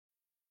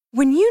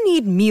When you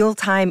need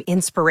mealtime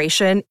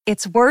inspiration,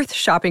 it's worth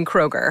shopping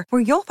Kroger,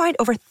 where you'll find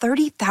over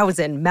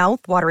 30,000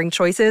 mouth-watering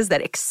choices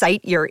that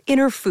excite your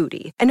inner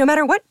foodie. And no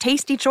matter what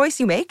tasty choice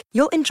you make,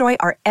 you'll enjoy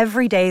our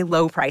everyday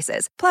low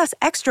prices, plus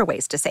extra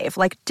ways to save,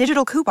 like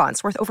digital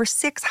coupons worth over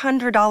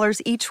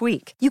 $600 each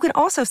week. You can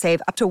also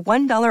save up to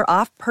 $1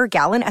 off per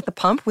gallon at the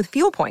pump with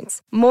fuel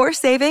points. More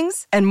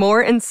savings and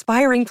more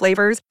inspiring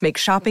flavors make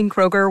shopping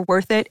Kroger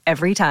worth it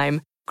every time.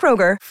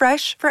 Kroger,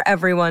 fresh for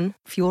everyone.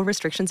 Fuel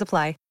restrictions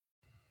apply.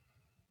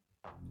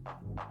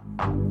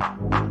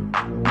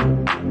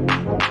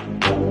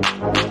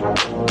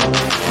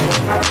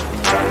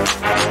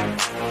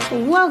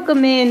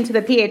 Welcome into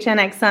the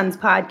PHNX Suns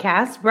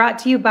podcast, brought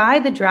to you by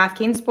the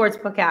DraftKings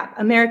Sportsbook app,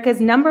 America's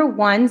 #1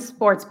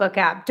 sportsbook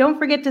app. Don't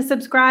forget to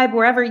subscribe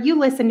wherever you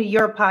listen to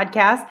your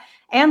podcast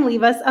and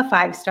leave us a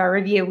 5-star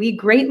review. We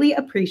greatly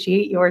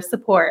appreciate your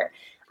support.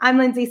 I'm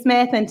Lindsay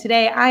Smith, and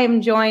today I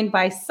am joined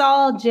by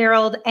Saul,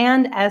 Gerald,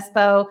 and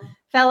Espo.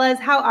 Fellas,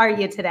 how are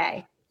you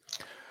today?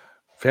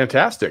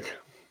 Fantastic.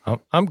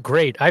 I'm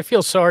great. I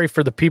feel sorry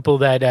for the people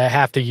that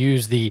have to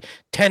use the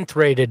 10th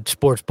rated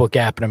sportsbook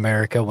app in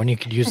America when you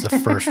could use the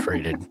 1st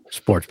rated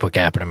sportsbook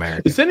app in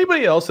America. Does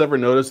anybody else ever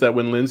notice that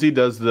when Lindsay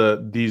does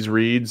these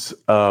reads,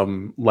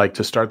 like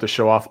to start the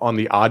show off on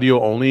the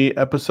audio only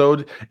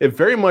episode, it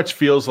very much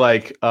feels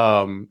like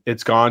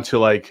it's gone to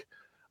like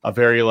a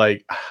very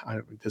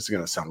this is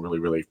going to sound really,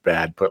 really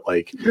bad, but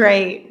like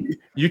great.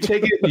 You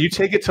take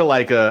it to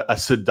like a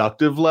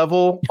seductive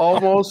level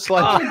almost.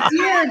 Like, oh,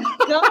 dear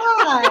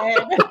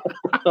God.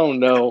 Oh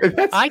no!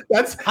 I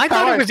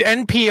thought it was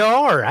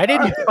NPR. I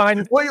didn't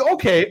find. Well,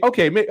 okay,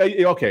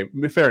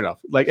 fair enough.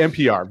 Like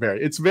NPR,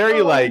 it's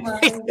very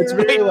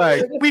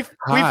we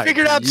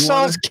figured out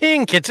Saul's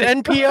kink. It's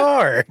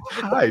NPR.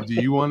 Hi, do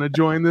you want to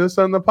join this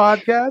on the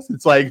podcast?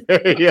 It's like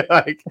very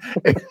like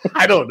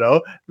I don't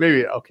know.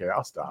 Maybe okay.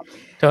 I'll stop.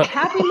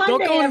 Happy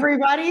Monday,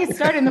 everybody!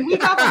 Starting the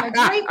week off on a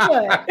great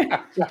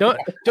foot.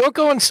 Don't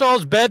go in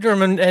Saul's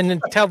bedroom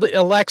and tell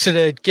Alexa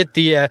to get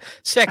the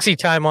sexy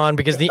time on,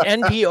 because the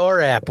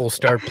NPR app will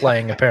start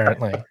playing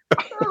apparently.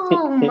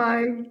 Oh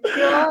my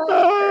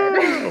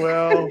God!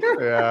 Well,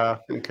 yeah,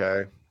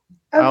 okay.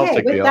 I'll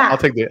take the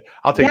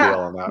L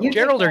on that.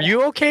 Gerald, are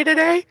you okay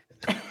today?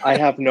 I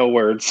have no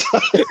words.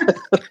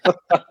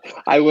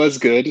 I was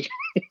good.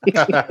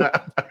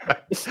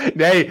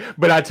 Nay,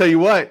 but I tell you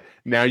what,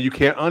 now you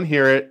can't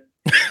unhear it.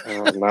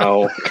 Oh,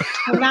 no.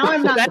 Well, now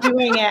I'm not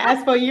doing it.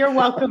 Espo, you're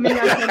welcoming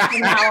us from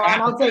now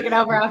on. I'll take it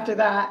over after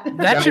that.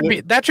 That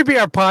should be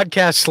our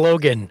podcast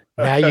slogan.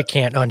 Now you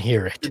can't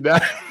unhear it.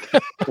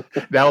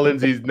 Now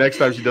Lindsay's next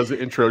time she does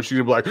the intro, she's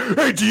gonna be like,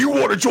 "Hey, do you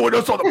want to join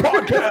us on the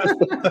podcast?"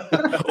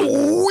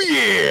 Oh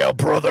yeah,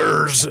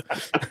 brothers.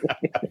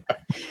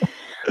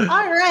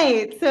 All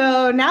right.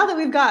 So now that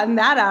we've gotten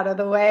that out of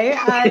the way,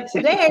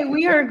 today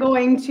we are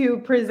going to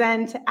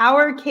present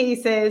our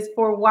cases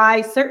for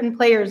why certain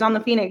players on the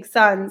Phoenix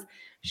Suns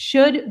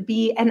should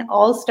be an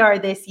all-star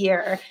this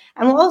year.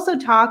 And we'll also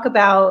talk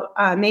about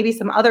maybe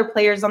some other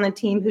players on the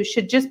team who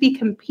should just be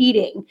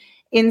competing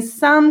in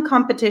some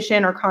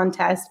competition or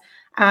contest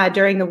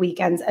during the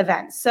weekend's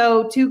events.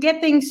 So to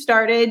get things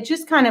started,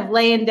 just kind of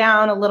laying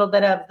down a little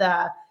bit of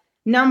the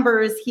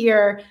numbers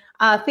here.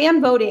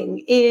 Fan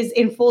voting is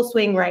in full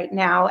swing right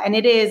now, and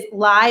it is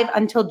live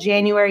until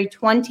January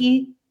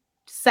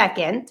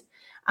 22nd,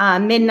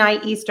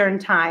 midnight Eastern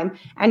time.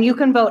 And you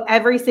can vote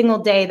every single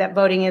day that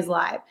voting is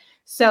live.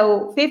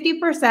 So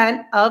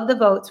 50% of the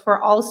votes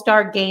for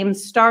All-Star Game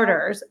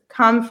starters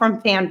come from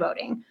fan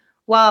voting,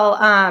 while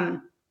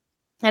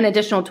an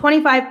additional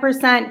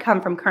 25%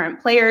 come from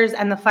current players,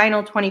 and the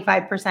final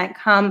 25%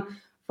 come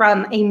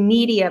from a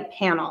media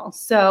panel.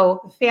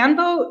 So fan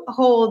vote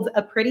holds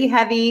a pretty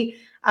heavy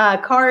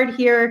card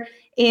here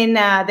in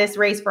this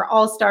race for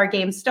All-Star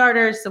Game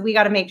starters. So we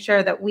got to make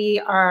sure that we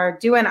are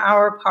doing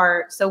our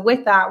part. So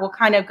with that, we'll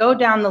kind of go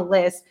down the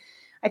list.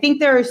 I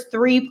think there's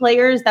 3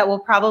 players that will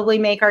probably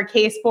make our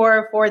case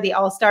for the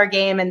All-Star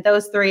Game, and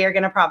those 3 are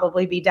going to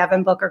probably be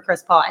Devin Booker,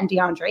 Chris Paul, and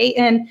DeAndre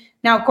Ayton.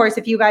 Now, of course,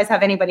 if you guys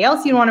have anybody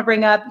else you want to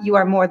bring up, you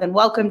are more than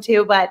welcome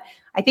to, but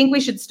I think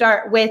we should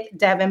start with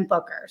Devin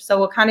Booker. So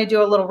we'll kind of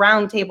do a little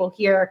round table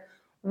here.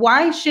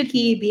 Why should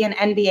he be an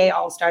NBA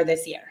All-Star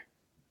this year?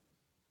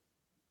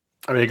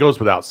 I mean, it goes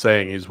without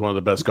saying he's one of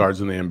the best guards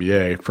in the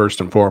NBA,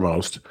 first and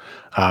foremost,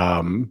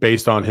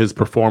 based on his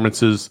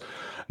performances,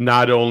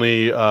 not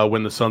only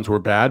when the Suns were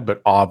bad,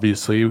 but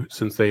obviously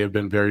since they have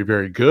been very,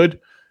 very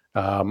good.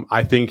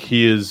 I think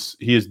he is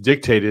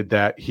dictated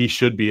that he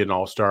should be an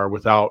all-star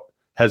without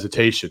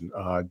hesitation.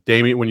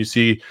 Damian, when you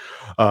see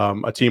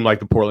a team like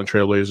the Portland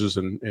Trailblazers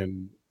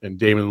and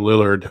Damian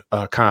Lillard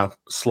kind of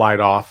slide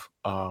off,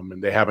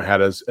 and they haven't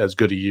had as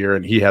good a year,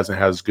 and he hasn't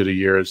had as good a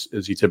year as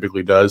he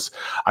typically does,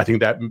 I think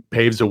that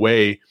paves the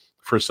way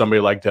for somebody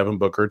like Devin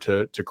Booker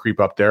to creep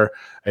up there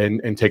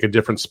and take a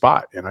different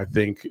spot. And I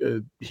think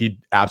he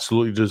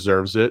absolutely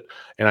deserves it.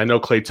 And I know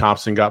Klay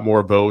Thompson got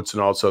more votes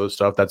and all this other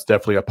stuff. That's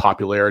definitely a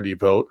popularity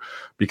vote,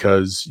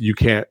 because you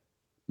can't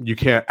you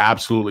can't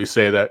absolutely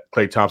say that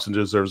Klay Thompson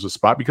deserves a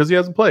spot because he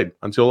hasn't played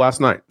until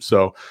last night.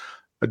 So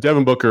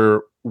Devin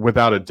Booker,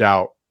 without a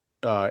doubt,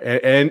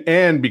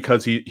 and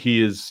because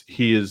he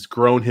has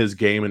grown his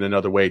game in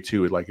another way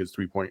too, like his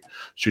 3-point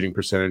shooting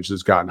percentage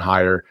has gotten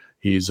higher.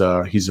 He's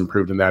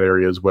improved in that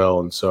area as well,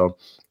 and so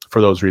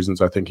for those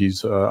reasons, I think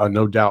he's a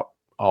no doubt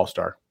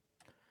all-star.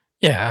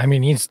 Yeah, I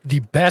mean, he's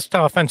the best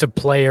offensive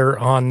player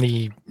on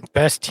the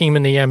best team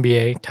in the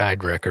NBA,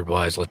 tied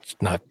record-wise. Let's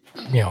not,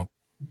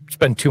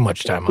 spend too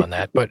much time on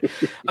that. But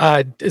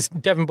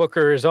Devin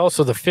Booker is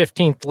also the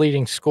 15th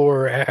leading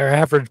scorer, or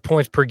average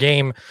points per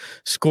game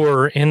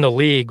scorer in the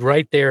league,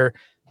 right there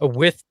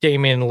with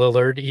Damian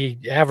Lillard. He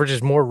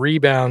averages more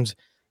rebounds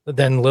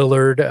than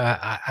Lillard.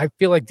 I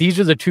feel like these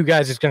are the two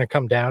guys it's going to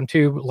come down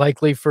to,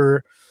 likely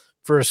for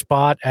a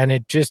spot, and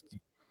it just –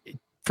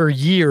 for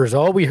years,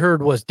 all we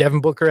heard was Devin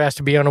Booker has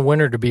to be on a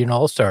winner to be an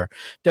all-star.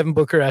 Devin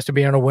Booker has to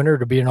be on a winner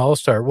to be an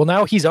all-star. Well,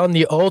 now he's on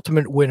the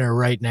ultimate winner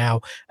right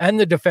now and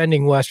the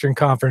defending Western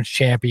Conference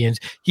champions.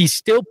 He's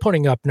still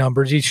putting up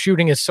numbers. He's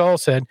shooting, as Saul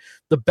said,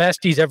 the best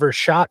he's ever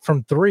shot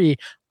from three.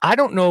 I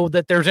don't know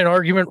that there's an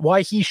argument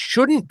why he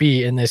shouldn't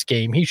be in this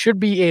game. He should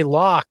be a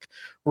lock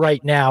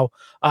right now.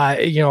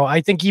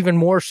 I think even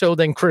more so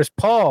than Chris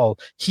Paul,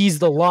 he's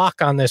the lock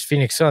on this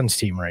Phoenix Suns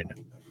team right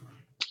now.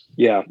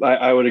 Yeah,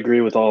 I would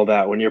agree with all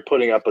that. When you're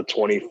putting up a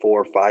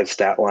 24-5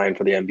 stat line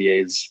for the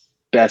NBA's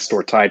best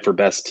or tied for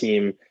best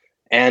team,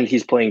 and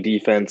he's playing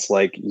defense,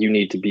 like, you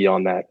need to be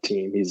on that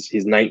team. He's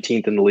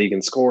 19th in the league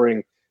in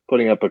scoring,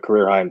 putting up a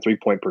career high in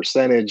 3-point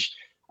percentage.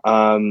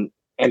 And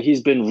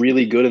he's been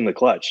really good in the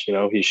clutch.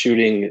 He's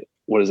shooting,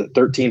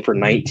 13 for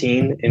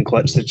 19 in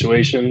clutch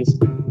situations.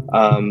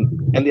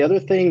 And the other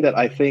thing that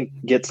I think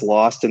gets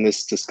lost in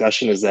this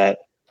discussion is that,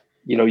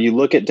 you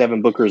look at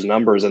Devin Booker's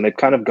numbers and they've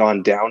kind of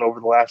gone down over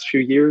the last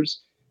few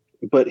years,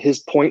 but his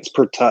points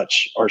per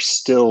touch are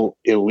still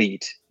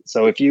elite.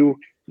 So if you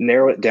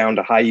narrow it down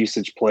to high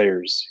usage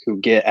players who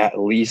get at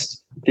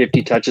least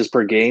 50 touches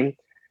per game,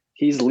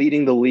 he's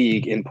leading the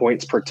league in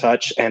points per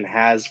touch and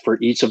has for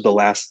each of the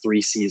last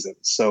 3 seasons.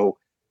 So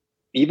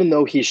even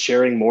though he's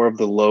sharing more of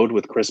the load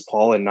with Chris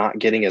Paul and not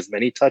getting as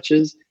many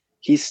touches,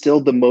 he's still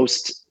the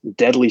most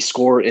deadly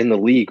scorer in the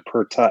league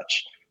per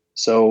touch.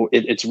 So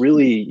it's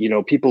really,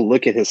 people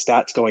look at his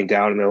stats going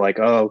down and they're like,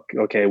 oh,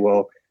 okay,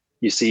 well,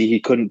 you see, he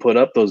couldn't put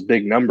up those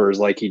big numbers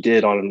like he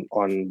did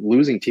on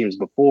losing teams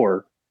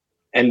before.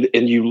 And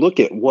you look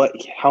at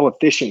how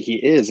efficient he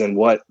is and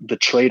what the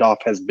trade-off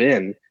has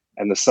been,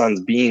 and the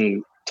Suns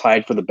being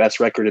tied for the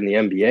best record in the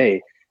NBA,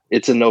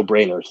 it's a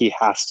no-brainer. He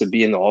has to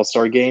be in the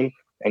All-Star game,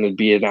 and it'd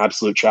be an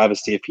absolute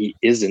travesty if he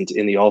isn't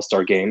in the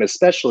All-Star game,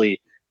 especially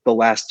the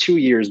last 2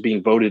 years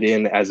being voted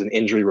in as an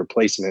injury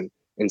replacement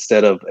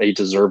instead of a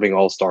deserving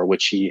all-star,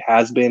 which he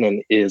has been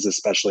and is,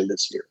 especially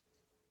this year.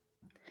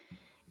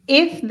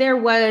 If there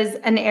was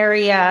an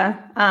area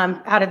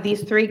out of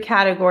these 3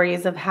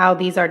 categories of how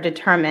these are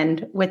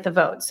determined with the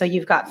vote, so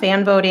you've got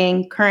fan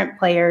voting, current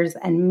players,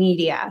 and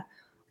media,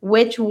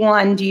 which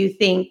one do you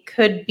think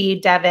could be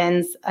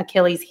Devin's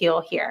Achilles heel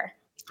here?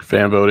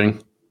 Fan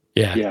voting.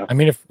 Yeah. I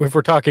mean, if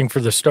we're talking for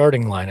the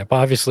starting lineup,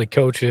 obviously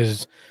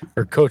coaches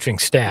or coaching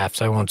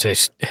staffs, I won't say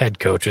head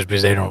coaches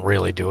because they don't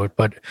really do it,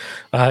 but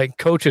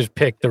coaches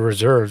pick the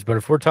reserves. But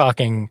if we're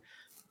talking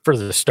for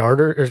the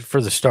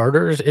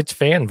starters, it's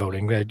fan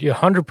voting.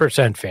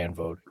 100% fan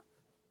vote.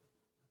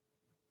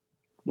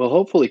 Well,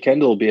 hopefully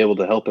Kendall will be able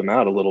to help him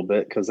out a little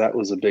bit because that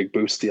was a big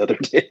boost the other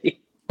day.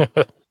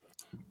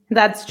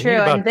 That's true.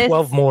 About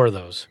 12 more of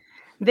those.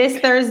 This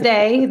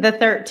Thursday, the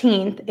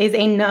 13th, is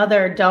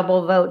another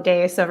double vote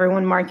day. So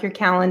everyone mark your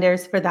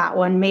calendars for that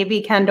one.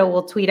 Maybe Kendall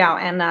will tweet out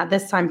and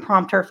this time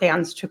prompt her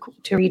fans to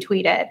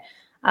retweet it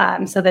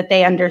so that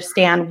they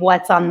understand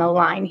what's on the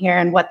line here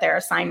and what their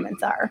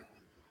assignments are.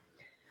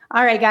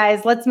 All right,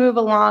 guys, let's move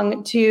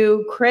along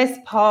to Chris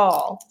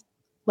Paul.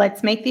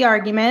 Let's make the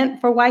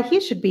argument for why he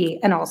should be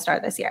an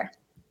all-star this year.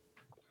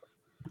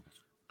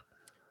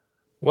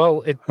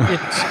 Well, it's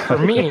for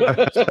me.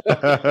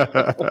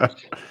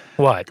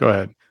 What? Go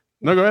ahead.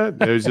 No, go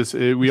ahead. It was just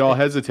we all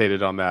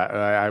hesitated on that.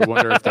 I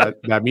wonder if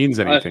that means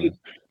anything.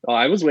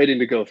 I was waiting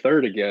to go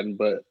third again,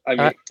 but I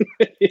mean,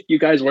 you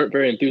guys weren't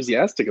very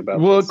enthusiastic about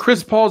this. Well,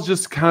 Chris Paul's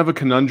just kind of a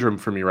conundrum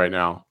for me right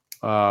now.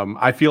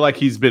 I feel like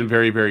he's been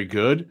very, very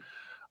good,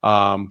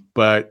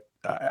 but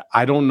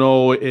I don't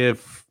know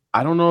if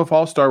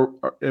all-star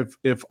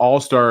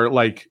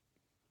like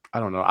I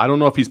don't know. I don't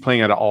know if he's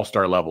playing at an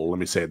all-star level. Let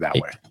me say it that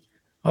way.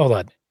 Hold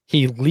on.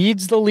 He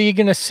leads the league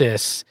in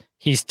assists.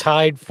 He's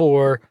tied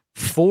for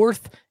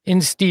 4th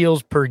in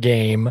steals per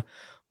game.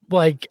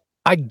 Like,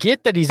 I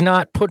get that he's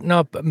not putting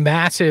up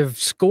massive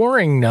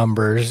scoring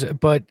numbers,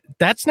 but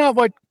that's not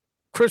what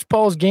Chris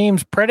Paul's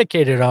game's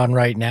predicated on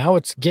right now.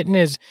 It's getting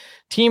his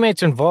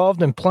teammates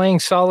involved and playing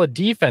solid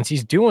defense.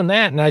 He's doing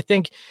that, and I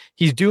think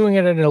he's doing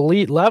it at an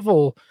elite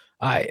level.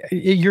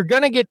 You're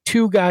going to get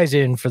 2 guys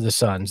in for the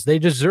Suns. They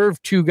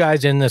deserve 2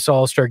 guys in this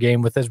all-star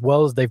game with as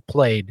well as they've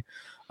played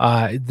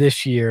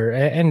this year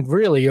and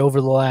really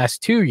over the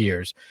last 2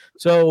 years.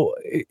 So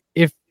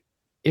if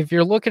if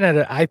you're looking at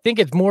it, I think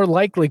it's more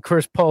likely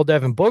Chris Paul,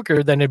 Devin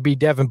Booker than it'd be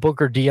Devin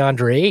Booker,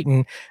 DeAndre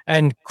Ayton,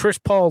 and Chris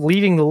Paul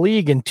leading the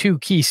league in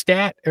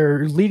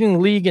leading the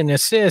league in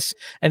assists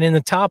and in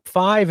the top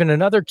 5 in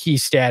another key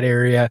stat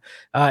area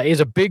is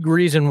a big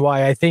reason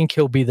why I think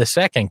he'll be the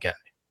second guy.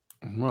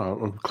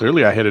 Well,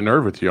 clearly I hit a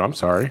nerve with you. I'm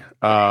sorry.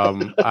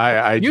 I'm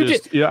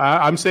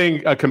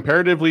saying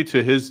comparatively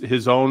to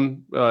his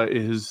own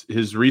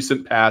his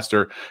recent past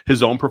or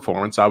his own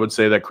performance, I would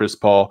say that Chris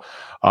Paul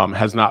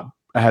has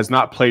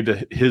not played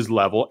to his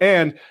level.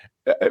 And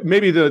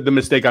maybe the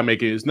mistake I'm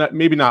making is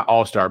not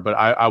all-star, but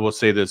I will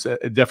say this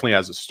definitely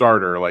as a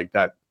starter, like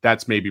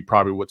that's maybe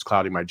probably what's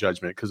clouding my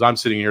judgment, because I'm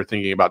sitting here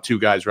thinking about two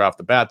guys right off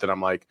the bat that I'm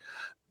like,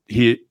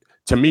 he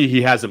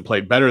hasn't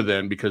played better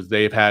than, because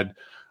they've had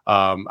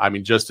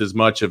just as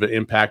much of an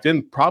impact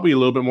and probably a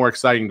little bit more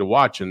exciting to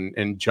watch,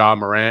 and Ja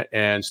Morant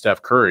and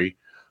Steph Curry.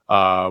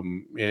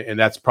 And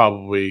that's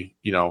probably,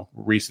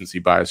 recency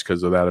bias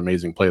because of that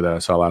amazing play that I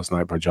saw last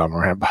night by Ja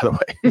Morant, by the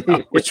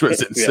way, which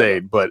was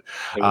insane. But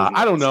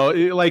I don't know.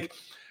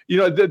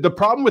 The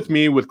problem with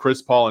me with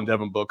Chris Paul and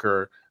Devin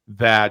Booker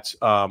that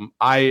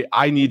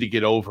I need to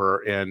get over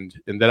and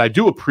that I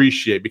do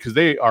appreciate, because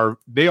they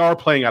are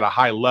playing at a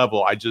high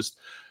level.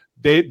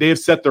 They have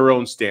set their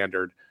own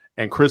standard.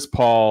 And Chris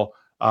Paul,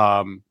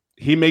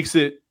 he makes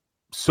it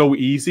so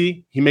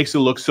easy. He makes it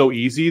look so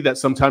easy that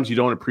sometimes you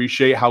don't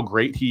appreciate how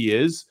great he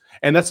is.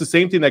 And that's the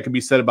same thing that can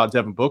be said about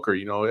Devin Booker.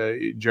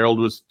 Gerald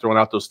was throwing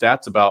out those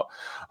stats about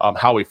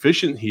how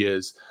efficient he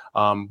is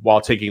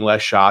while taking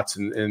less shots.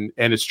 And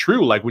it's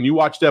true. Like when you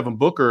watch Devin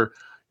Booker,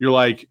 you're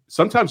like,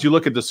 sometimes you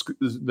look at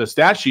the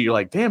stat sheet, you're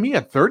like, damn, he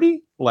had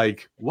 30?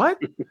 Like,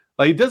 what?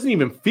 Like, it doesn't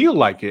even feel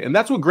like it. And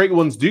that's what great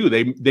ones do.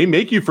 They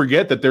make you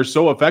forget that they're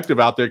so effective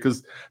out there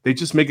because they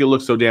just make it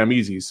look so damn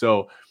easy.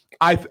 So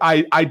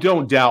I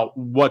don't doubt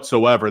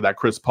whatsoever that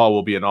Chris Paul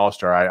will be an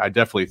all-star. I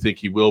definitely think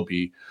he will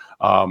be.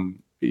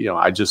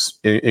 I just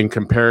in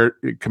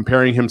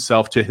comparing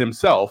himself to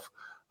himself,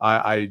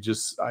 I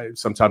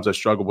sometimes I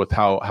struggle with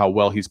how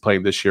well he's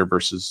playing this year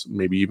versus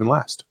maybe even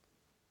last.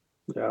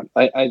 Yeah,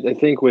 I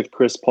think with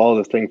Chris Paul,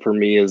 the thing for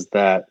me is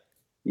that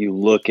you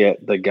look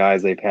at the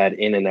guys they've had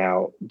in and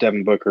out.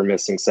 Devin Booker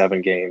missing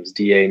 7 games,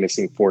 DA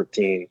missing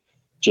 14,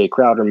 Jay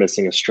Crowder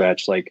missing a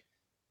stretch. Like,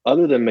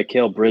 other than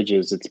Mikal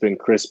Bridges, it's been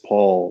Chris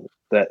Paul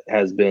that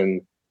has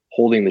been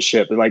holding the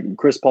ship. Like,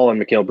 Chris Paul and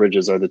Mikal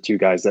Bridges are the two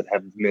guys that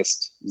have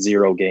missed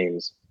 0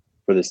 games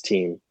for this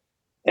team.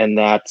 And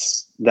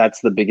that's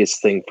the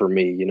biggest thing for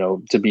me,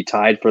 to be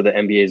tied for the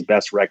NBA's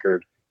best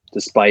record,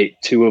 despite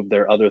 2 of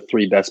their other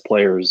 3 best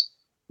players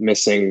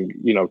missing,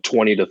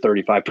 20 to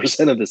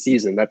 35% of the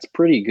season. That's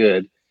pretty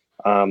good.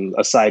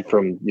 Aside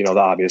from, the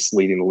obvious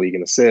leading the league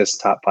in assists,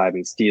 top 5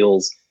 in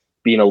steals,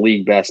 being a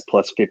league best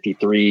plus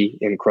 53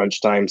 in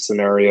crunch time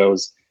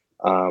scenarios.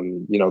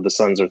 The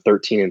Suns are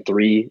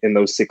 13-3 in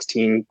those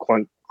 16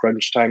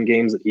 crunch time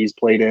games that he's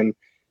played in.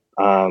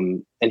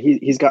 And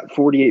he's got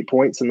 48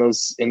 points in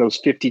those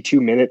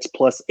 52 minutes,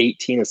 plus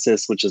 18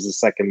 assists, which is the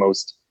second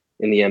most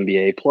in the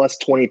NBA, plus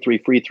 23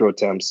 free throw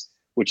attempts,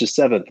 which is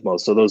 7th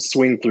most. So those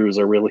swing throughs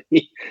are really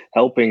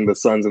helping the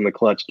Suns in the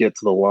clutch get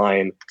to the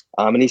line.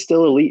 And he's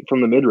still elite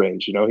from the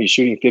mid-range. He's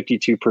shooting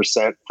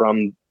 52%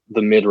 from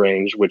the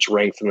mid-range, which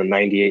ranks in the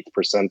 98th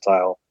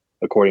percentile,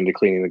 according to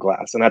Cleaning the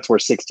Glass. And that's where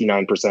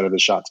 69% of the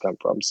shots come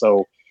from.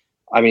 So,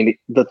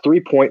 the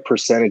 3-point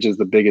percentage is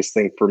the biggest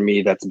thing for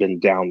me that's been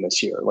down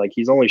this year. Like,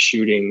 he's only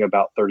shooting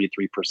about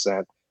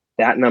 33%.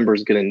 That number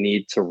is going to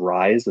need to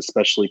rise,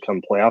 especially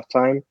come playoff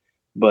time.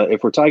 But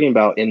if we're talking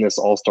about in this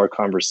all-star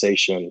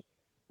conversation,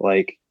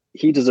 like,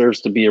 he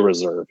deserves to be a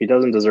reserve. He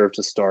doesn't deserve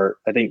to start.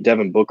 I think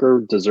Devin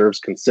Booker deserves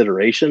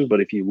consideration, but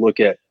if you look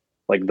at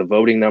like the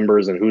voting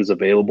numbers and who's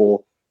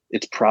available,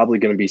 it's probably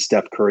going to be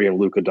Steph Curry and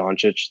Luka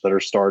Doncic that are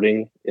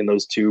starting in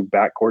those 2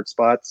 backcourt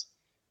spots.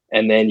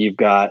 And then you've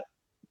got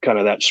kind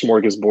of that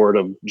smorgasbord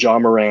of Ja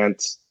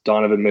Morant,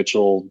 Donovan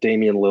Mitchell,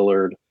 Damian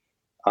Lillard,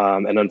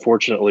 and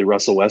unfortunately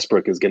Russell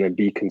Westbrook is going to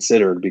be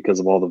considered because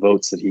of all the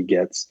votes that he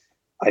gets.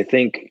 I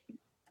think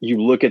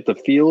you look at the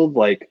field,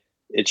 like,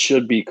 it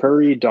should be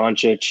Curry,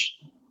 Doncic,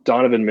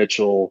 Donovan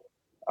Mitchell,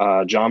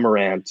 Ja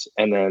Morant,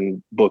 and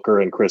then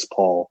Booker and Chris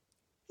Paul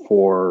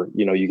for,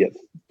 you get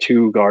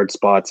 2 guard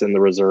spots in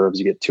the reserves,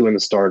 you get 2 in the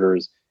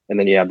starters, and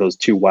then you have those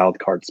 2 wild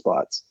card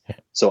spots.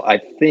 So I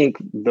think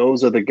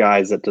those are the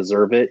guys that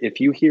deserve it. If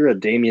you hear a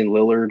Damian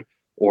Lillard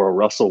or a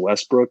Russell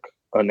Westbrook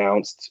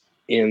announced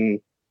in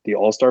the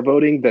All-Star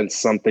voting, then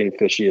something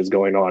fishy is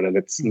going on, and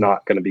it's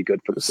not going to be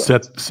good for the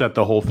Suns. Set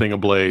the whole thing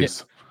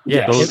ablaze.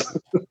 Yeah.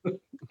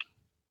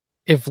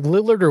 If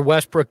Lillard or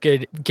Westbrook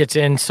gets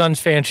in, Suns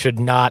fans should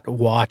not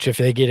watch if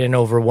they get in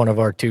over one of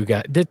our 2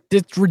 guys.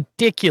 It's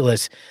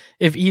ridiculous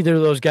if either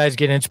of those guys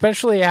get in,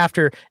 especially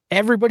after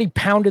everybody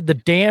pounded the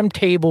damn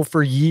table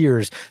for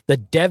years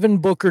that Devin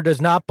Booker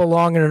does not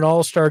belong in an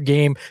all-star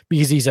game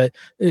because he's a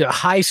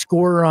high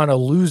scorer on a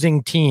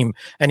losing team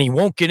and he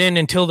won't get in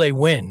until they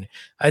win.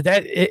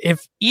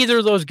 If either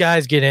of those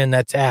guys get in,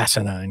 that's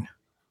asinine.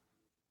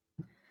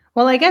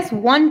 Well, I guess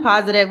one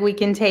positive we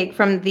can take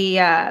from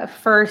the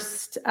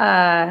first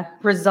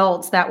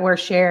results that were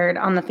shared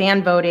on the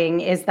fan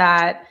voting is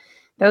that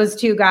those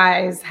two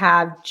guys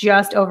have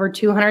just over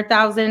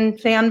 200,000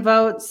 fan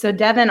votes. So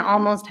Devin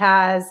almost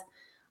has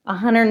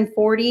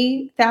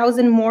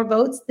 140,000 more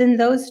votes than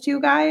those two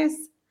guys.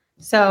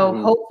 So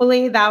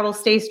hopefully that'll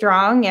stay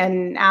strong.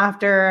 And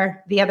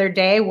after the other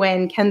day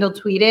when Kendall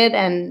tweeted,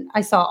 and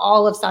I saw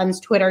all of Sun's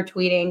Twitter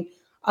tweeting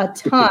a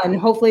ton,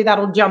 hopefully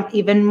that'll jump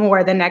even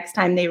more the next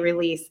time they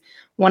release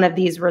one of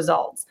these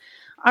results.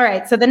 All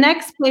right. So the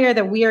next player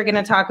that we are going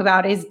to talk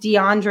about is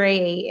DeAndre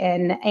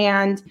Ayton.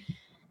 And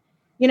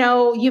you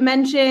know, you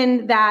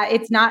mentioned that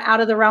it's not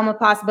out of the realm of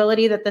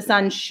possibility that the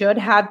Suns should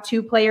have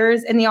two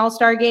players in the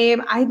All-Star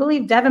game. I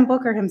believe Devin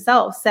Booker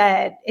himself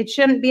said it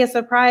shouldn't be a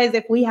surprise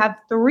if we have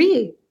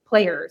three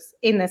players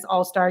in this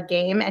All-Star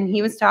game. And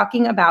he was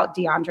talking about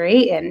DeAndre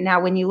Ayton. Now,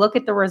 when you look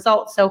at the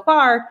results so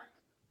far,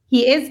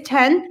 he is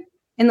 10th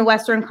in the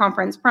Western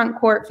Conference front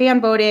court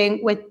fan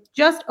voting with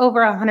just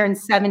over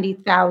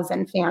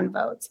 170,000 fan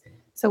votes.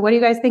 So what do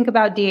you guys think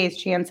about DA's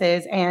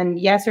chances? And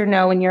yes or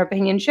no, in your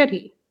opinion, should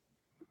he?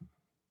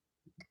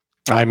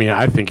 I mean,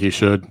 I think he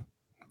should,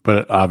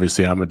 but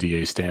obviously I'm a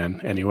DA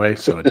stan anyway,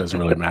 so it doesn't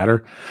really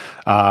matter.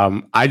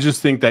 I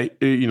just think that,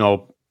 you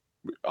know,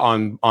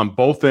 on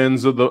both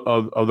ends of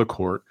the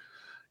court,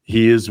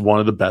 he is one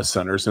of the best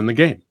centers in the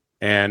game.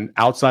 And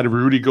outside of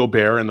Rudy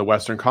Gobert in the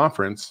Western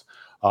Conference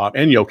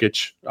and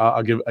Jokic,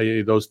 I'll give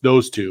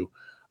those two.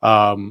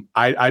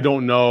 I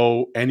don't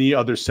know any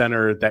other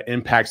center that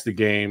impacts the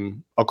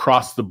game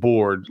across the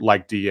board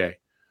like DA.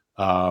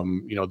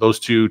 You know, those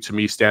two to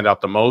me stand out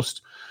the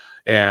most.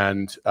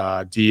 And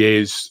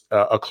DA's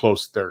a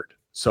close third.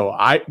 So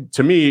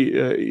to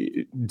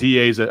me,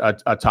 DA's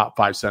a top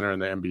 5 center in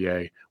the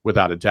NBA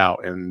without a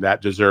doubt, and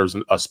that deserves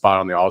a spot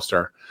on the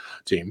All-Star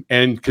team.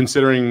 And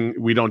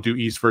considering we don't do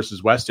East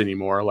versus West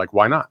anymore, like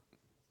why not?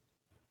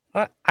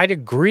 I'd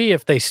agree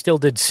if they still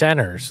did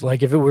centers,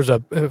 like if it was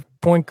a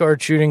point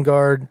guard, shooting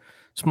guard,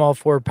 small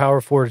forward,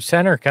 power forward,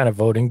 center kind of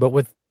voting, but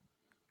with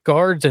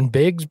guards and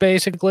bigs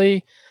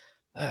basically.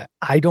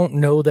 I don't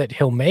know that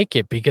he'll make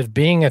it because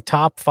being a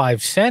top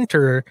 5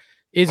 center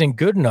isn't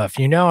good enough.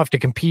 You now have to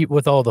compete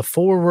with all the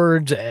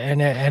forwards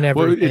and everything.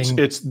 Well,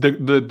 it's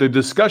the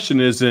discussion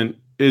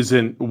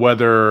isn't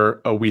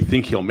whether we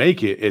think he'll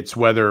make it. It's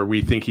whether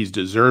we think he's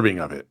deserving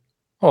of it.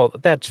 Well,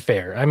 that's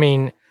fair. I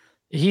mean,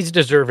 he's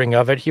deserving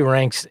of it. He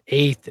ranks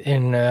 8th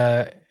in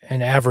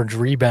average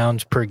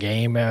rebounds per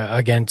game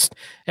against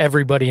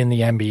everybody in the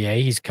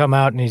NBA. He's come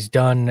out and he's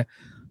done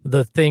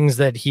the things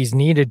that he's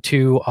needed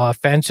to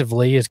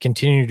offensively, has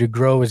continued to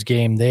grow his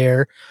game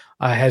there,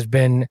 has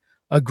been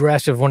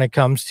aggressive when it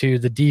comes to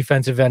the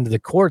defensive end of the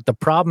court. The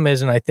problem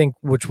is, and I think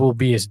which will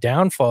be his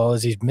downfall,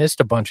 is he's missed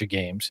a bunch of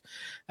games.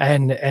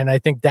 And I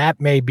think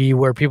that may be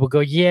where people go,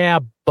 yeah,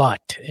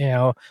 but, you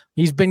know,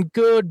 he's been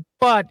good,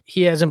 but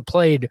he hasn't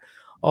played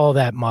all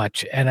that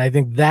much. And I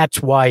think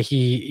that's why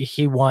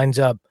he winds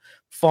up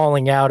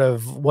falling out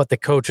of what the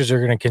coaches are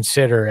going to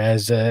consider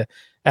as a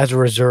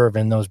reserve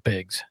in those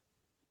bigs.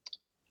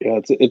 Yeah,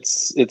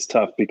 it's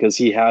tough because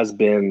he has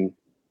been.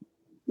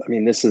 I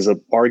mean, this has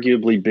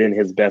arguably been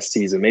his best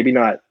season. Maybe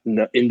not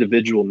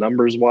individual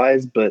numbers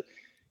wise, but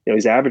you know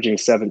he's averaging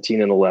 17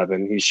 and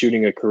 11. He's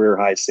shooting a career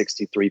high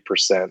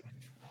 63%,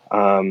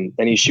 and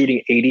he's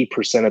shooting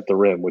 80% at the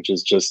rim, which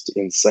is just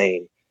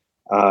insane.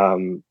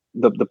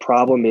 The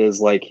problem is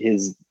like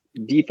his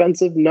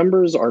defensive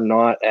numbers are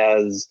not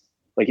as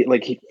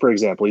for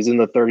example, he's in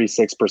the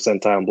 36th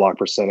percentile in block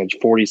percentage,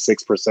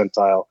 46th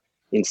percentile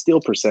in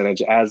steal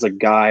percentage. As a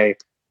guy,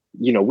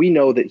 you know, we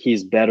know that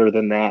he's better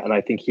than that. And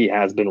I think he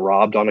has been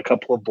robbed on a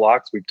couple of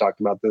blocks. We've talked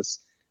about this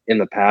in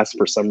the past.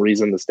 For some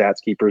reason, the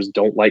stats keepers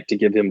don't like to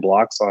give him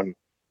blocks on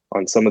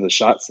some of the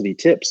shots that he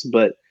tips,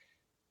 but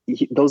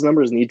those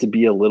numbers need to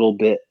be a little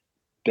bit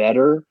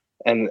better.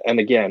 And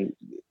again,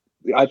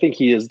 I think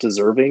he is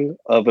deserving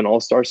of an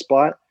all-star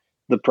spot.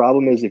 The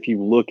problem is if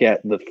you look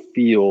at the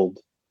field,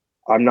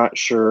 I'm not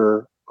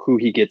sure who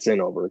he gets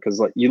in over, because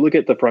like you look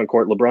at the front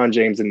court, LeBron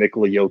James and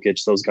Nikola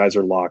Jokic, those guys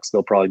are locks.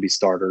 They'll probably be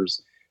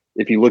starters.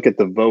 If you look at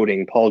the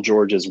voting, Paul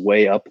George is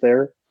way up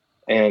there,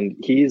 and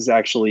he's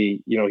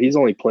actually, you know, he's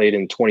only played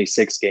in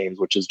 26 games,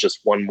 which is just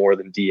one more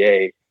than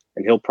DA,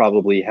 and he'll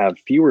probably have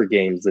fewer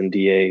games than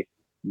DA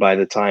by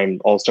the time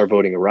all-star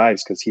voting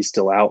arrives because he's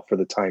still out for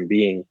the time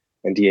being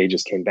and DA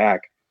just came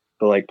back.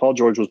 But like Paul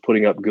George was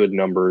putting up good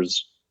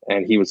numbers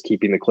and he was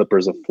keeping the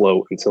Clippers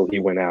afloat until he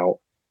went out.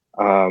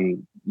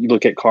 You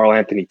look at Karl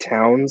Anthony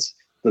Towns,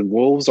 the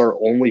Wolves are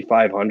only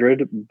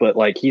 500, but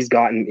like he's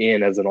gotten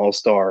in as an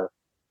all-star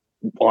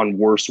on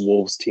worse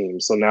Wolves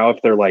teams. So now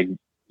if they're like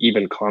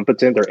even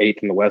competent, they're 8th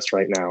in the West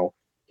right now,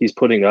 he's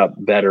putting up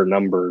better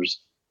numbers.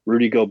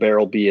 Rudy Gobert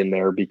will be in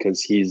there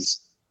because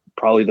he's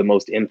probably the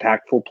most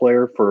impactful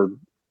player for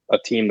a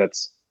team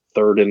that's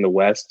 3rd in the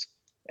West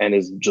and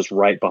is just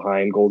right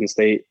behind Golden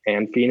State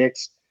and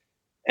Phoenix.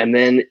 And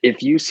then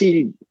if you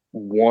see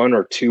 1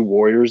 or 2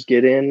 Warriors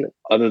get in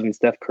other than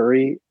Steph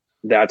Curry,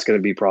 that's going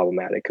to be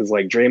problematic because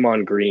like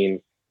Draymond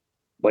Green,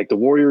 Like the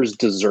Warriors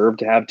deserve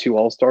to have 2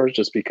 All-Stars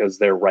just because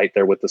they're right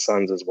there with the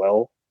Suns as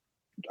well.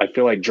 I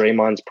feel like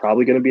Draymond's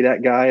probably going to be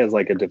that guy as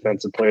like a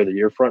defensive player of the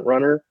year front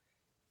runner.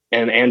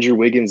 And Andrew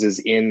Wiggins is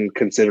in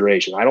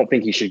consideration. I don't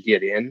think he should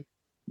get in,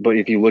 but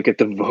if you look at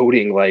the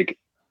voting, like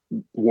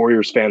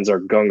Warriors fans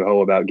are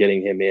gung-ho about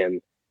getting him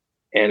in.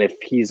 And if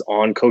he's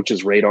on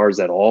coaches'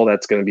 radars at all,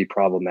 that's going to be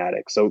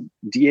problematic. So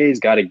DA's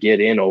got to get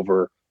in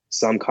over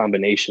some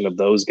combination of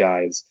those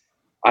guys.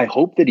 I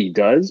hope that he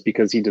does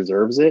because he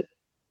deserves it.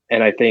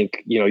 And I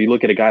think, you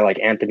look at a guy like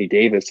Anthony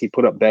Davis, he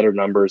put up better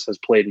numbers, has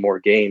played more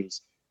games,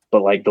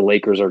 but like the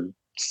Lakers are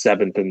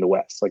 7th in the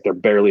West. Like they're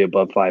barely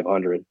above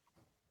 500.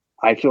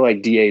 I feel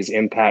like DA's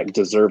impact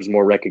deserves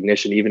more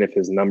recognition, even if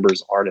his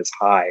numbers aren't as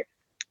high.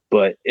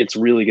 But it's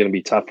really going to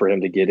be tough for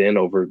him to get in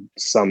over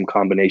some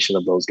combination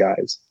of those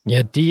guys.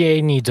 Yeah,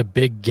 DA needs a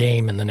big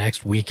game in the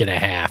next week and a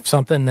half.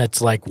 Something that's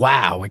like,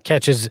 wow, it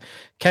catches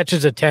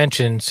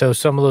attention. So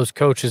some of those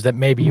coaches that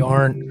maybe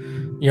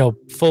aren't,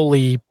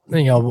 fully,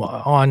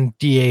 on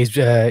DA's,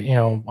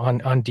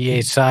 on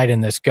DA's side in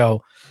this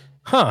go,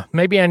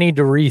 maybe I need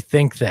to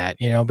rethink that,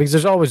 because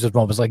there's always those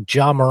moments like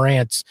Ja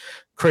Morant's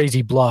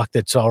crazy block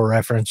that's all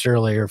referenced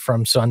earlier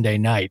from Sunday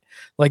night.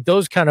 Like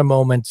those kind of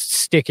moments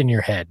stick in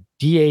your head.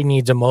 DA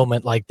needs a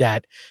moment like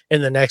that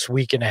in the next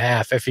week and a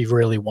half if he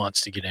really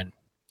wants to get in.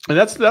 And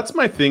that's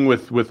my thing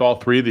with all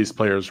 3 of these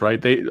players,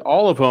 right?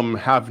 All of them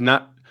have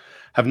not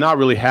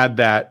really had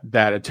that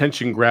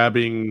attention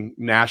grabbing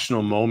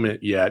national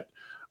moment yet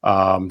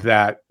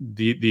that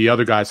the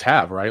other guys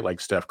have, right? Like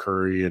Steph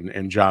Curry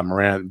and Ja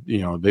Morant.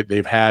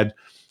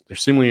 They're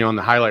seemingly on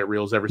the highlight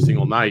reels every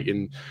single night.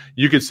 And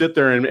you could sit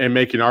there and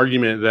make an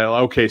argument that,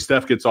 okay,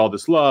 Steph gets all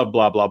this love,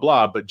 blah, blah,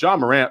 blah. But Ja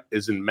Morant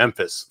is in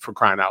Memphis, for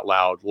crying out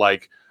loud.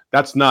 Like,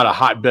 that's not a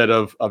hotbed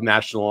of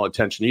national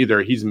attention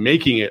either. He's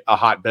making it a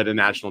hotbed of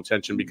national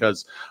attention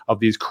because of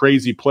these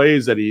crazy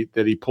plays that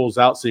he pulls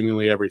out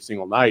seemingly every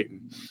single night.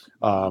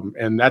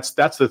 And that's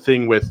the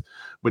thing with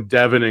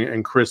Devin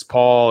and Chris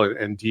Paul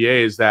and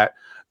DA is that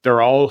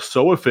they're all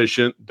so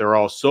efficient. They're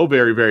all so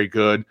very, very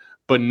good,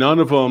 but none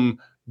of them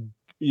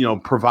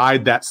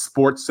provide that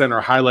Sports Center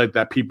highlight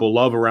that people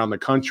love around the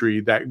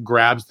country that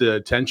grabs the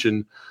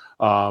attention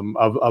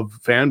of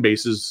fan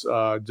bases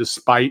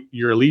despite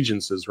your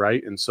allegiances,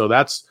 right? And so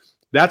that's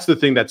the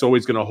thing that's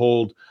always going to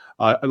hold,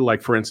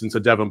 like for instance, a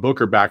Devin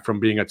Booker back from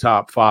being a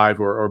top 5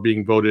 or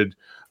being voted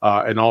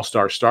an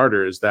all-star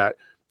starter is that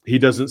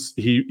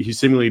he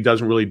seemingly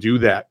doesn't really do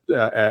that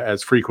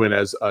as frequent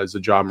as a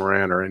Ja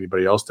Morant or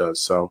anybody else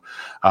does. So,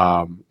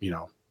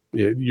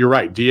 you're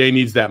right. DA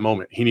needs that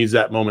moment. He needs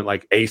that moment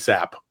like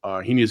ASAP.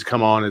 He needs to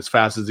come on as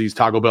fast as these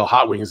Taco Bell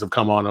hot wings have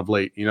come on of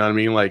late. You know what I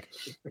mean? Like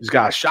he's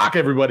got to shock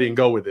everybody and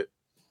go with it.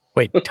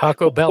 Wait,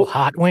 Taco Bell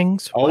hot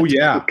wings? Oh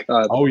yeah.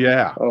 God. Oh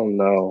yeah. Oh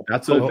no.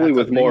 Hopefully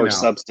with more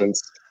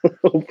substance.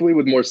 Hopefully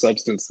with more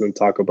substance than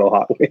Taco Bell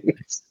hot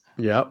wings.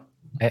 Yep.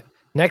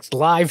 Next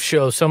live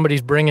show,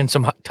 somebody's bringing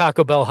some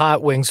Taco Bell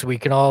hot wings so we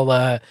can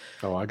all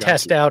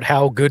test out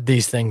how good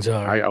these things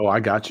are.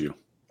 I got you.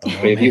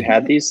 Have you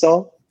had these,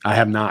 Saul? I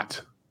have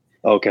not.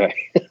 Okay.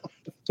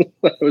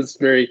 That was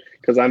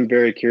because I'm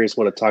very curious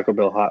what a Taco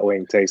Bell hot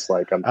wing tastes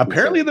like.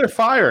 Apparently they're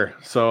fire,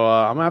 so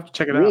I'm gonna have to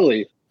check it out.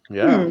 Really?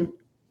 Yeah.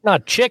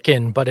 Not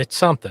chicken, but it's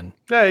something.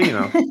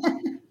 Yeah,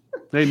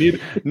 they need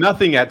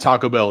nothing at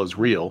Taco Bell is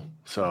real.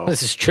 So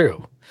this is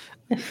true.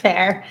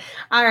 Fair.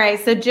 All right.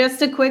 So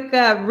just a quick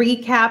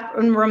recap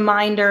and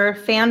reminder,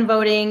 fan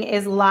voting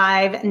is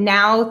live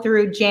now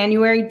through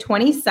January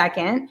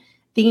 22nd.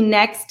 The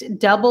next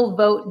double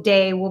vote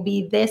day will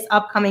be this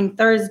upcoming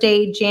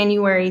Thursday,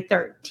 January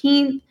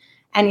 13th.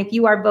 And if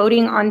you are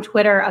voting on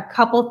Twitter, a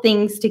couple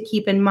things to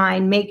keep in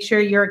mind. Make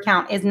sure your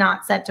account is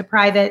not set to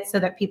private so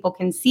that people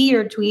can see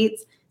your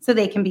tweets so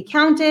they can be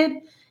counted.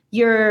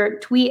 Your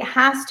tweet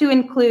has to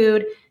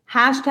include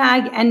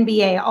hashtag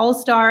NBA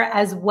All-Star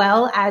as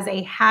well as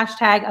a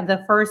hashtag of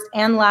the first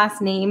and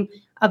last name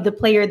of the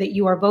player that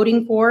you are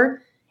voting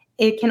for.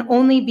 It can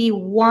only be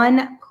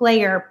one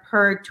player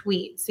per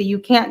tweet. So you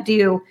can't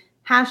do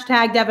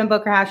hashtag Devin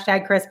Booker,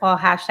 hashtag Chris Paul,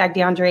 hashtag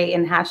DeAndre,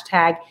 and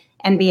hashtag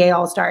NBA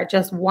All-Star.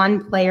 Just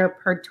one player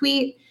per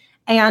tweet.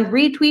 And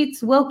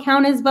retweets will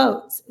count as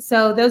votes.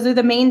 So those are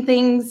the main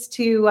things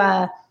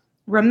to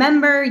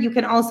remember. You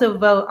can also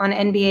vote on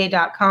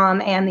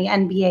NBA.com and the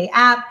NBA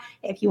app.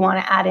 If you want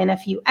to add in a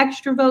few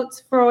extra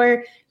votes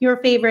for your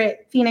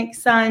favorite Phoenix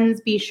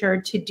Suns, be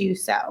sure to do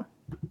so.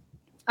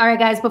 All right,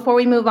 guys, before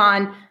we move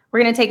on,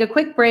 we're going to take a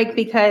quick break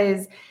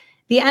because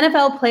the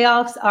NFL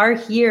playoffs are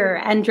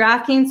here, and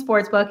DraftKings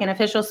Sportsbook, an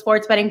official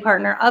sports betting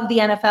partner of the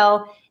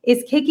NFL,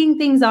 is kicking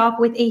things off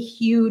with a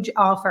huge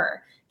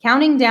offer.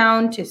 Counting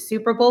down to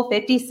Super Bowl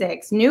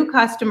 56, new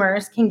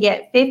customers can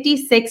get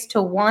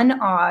 56-1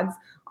 odds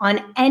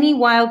on any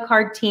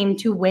wildcard team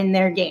to win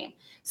their game.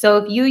 So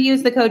if you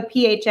use the code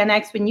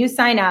PHNX when you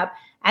sign up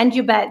and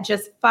you bet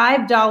just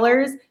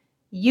 $5,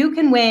 you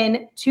can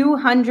win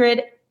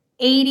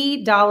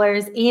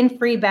 $280 in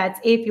free bets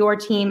if your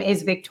team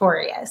is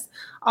victorious.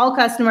 All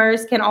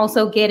customers can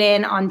also get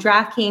in on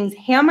DraftKings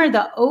Hammer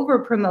the Over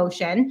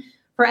promotion.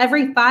 For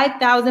every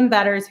 5,000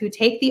 bettors who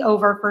take the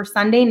over for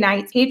Sunday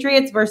night's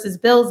Patriots versus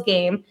Bills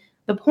game,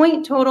 the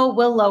point total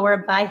will lower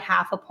by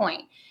 0.5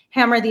 point.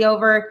 Hammer the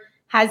over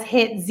has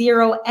hit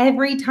 0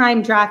 every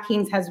time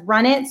DraftKings has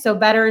run it, so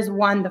bettors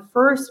won the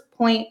first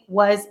point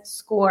was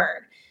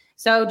scored.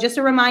 So just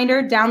a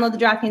reminder, download the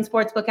DraftKings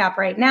Sportsbook app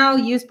right now,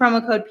 use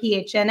promo code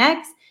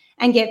PHNX,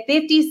 and get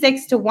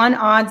 56-1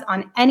 odds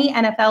on any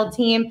NFL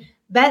team.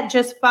 Bet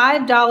just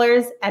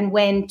 $5 and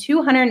win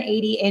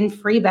 $280 in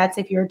free bets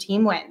if your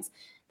team wins.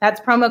 That's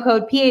promo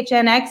code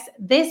PHNX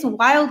this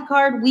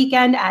wildcard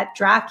weekend at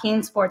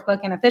DraftKings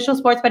Sportsbook, an official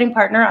sports betting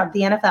partner of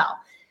the NFL.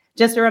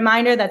 Just a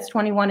reminder, that's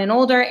 21 and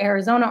older,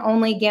 Arizona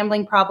only,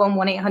 gambling problem,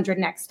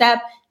 1-800-NEXT-STEP.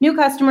 New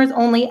customers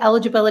only,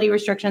 eligibility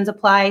restrictions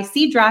apply.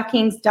 See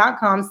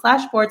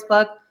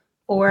DraftKings.com/sportsbook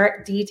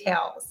for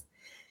details.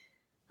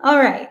 All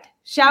right.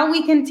 Shall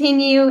we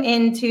continue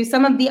into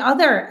some of the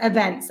other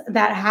events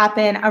that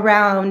happen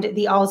around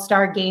the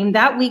All-Star game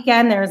that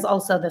weekend? There's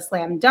also the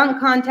slam dunk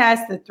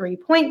contest, the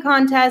 3-point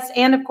contest,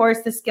 and of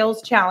course the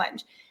skills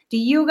challenge. Do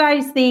you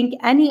guys think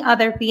any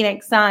other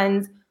Phoenix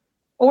Suns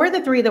or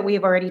the 3 that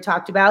we've already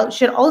talked about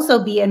should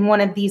also be in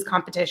one of these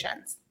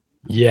competitions?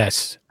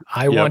 Yes.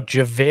 I want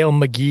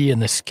JaVale McGee in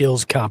the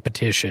skills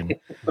competition.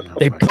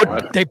 They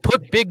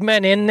put big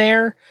men in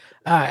there,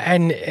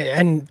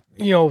 and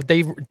you know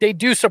they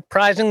do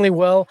surprisingly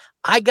well.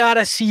 I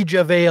gotta see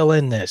JaVale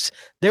in this.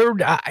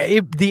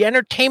 The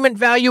entertainment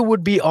value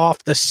would be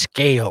off the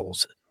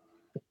scales.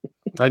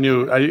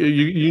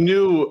 You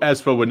knew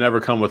Espo would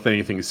never come with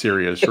anything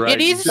serious, right?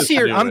 It is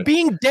serious. I'm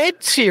being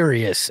dead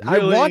serious.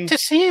 Really? I want to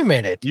see him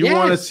in it. You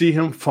want to see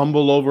him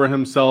fumble over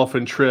himself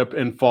and trip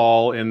and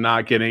fall and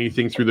not get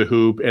anything through the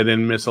hoop and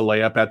then miss a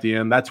layup at the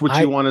end. That's what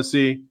you want to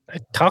see.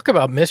 Talk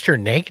about Mr.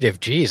 Negative.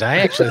 Geez, I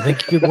actually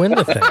think he could win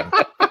the thing.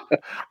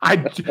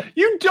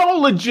 You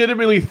don't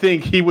legitimately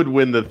think he would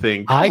win the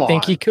thing? I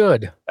think he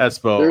could.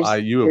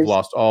 Espo, you have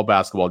lost all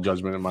basketball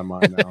judgment in my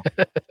mind now.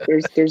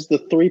 There's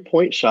the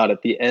 3-point shot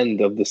at the end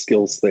of the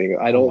skills thing.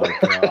 I don't.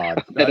 Oh my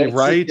God.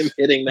 Right? See him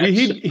hitting that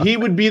he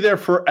would be there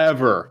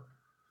forever.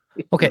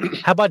 Okay,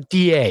 how about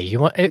DA? You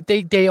want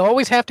they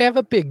always have to have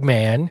a big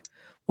man.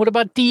 What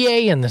about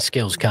DA in the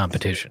skills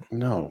competition?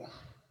 No.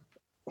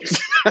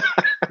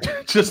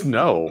 Just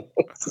no.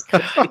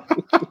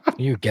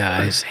 You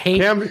guys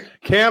hate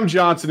Cam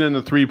Johnson in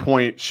the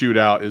 3-point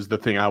shootout is the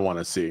thing I want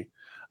to see.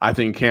 I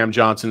think Cam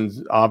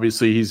Johnson's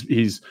obviously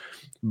he's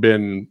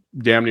been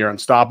damn near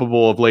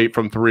unstoppable of late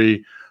from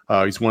 3.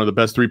 He's one of the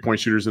best 3-point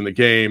shooters in the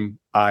game.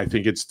 I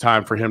think it's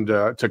time for him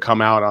to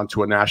come out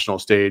onto a national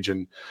stage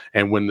and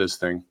win this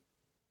thing.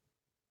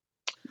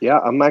 Yeah,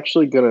 I'm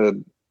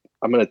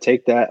gonna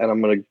take that and I'm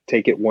gonna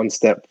take it one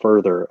step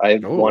further. I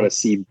want to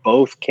see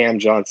both Cam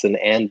Johnson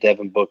and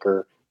Devin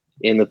Booker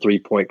in the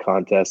 3-point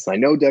contest. I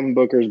know Devin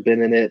Booker's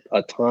been in it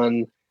a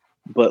ton,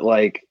 but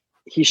like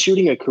he's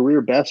shooting a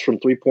career best from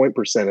 3-point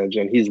percentage,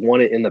 and he's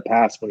won it in the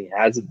past when he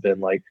hasn't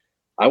been. Like,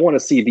 I want to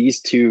see these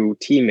two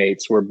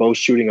teammates who are both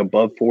shooting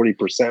above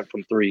 40%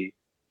 from 3,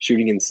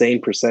 shooting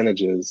insane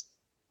percentages.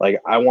 Like,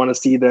 I want to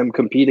see them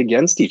compete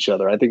against each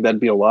other. I think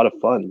that'd be a lot of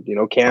fun. You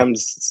know,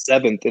 Cam's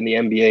 7th in the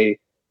NBA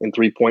in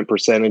 3-point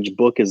percentage.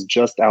 Book is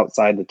just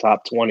outside the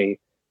top 20.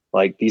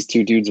 Like, these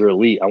two dudes are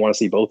elite. I want to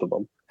see both of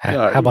them.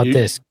 How about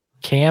this?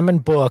 Cam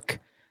and Book,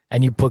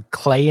 and you put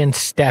Clay and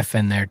Steph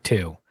in there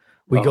too.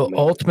 We go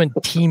ultimate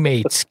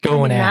teammates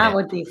going at it. That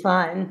would be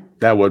fun.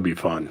 That would be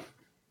fun.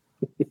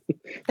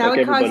 That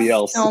would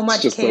cause so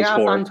much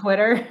chaos on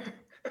Twitter.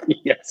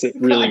 Yes, it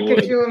really would.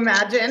 Could you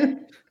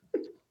imagine?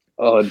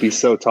 Oh, it'd be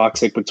so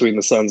toxic between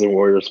the Suns and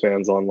Warriors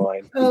fans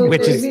online. Oh, it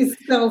would be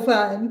so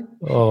fun.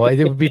 Oh,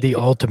 it would be the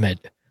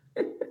ultimate.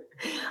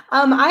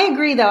 I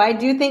agree, though. I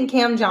do think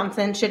Cam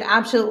Johnson should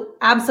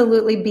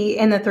absolutely be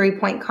in the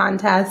 3-point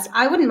contest.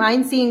 I wouldn't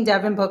mind seeing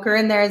Devin Booker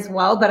in there as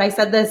well, but I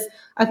said this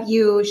a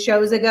few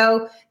shows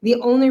ago. The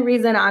only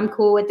reason I'm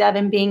cool with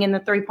Devin being in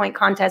the 3-point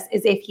contest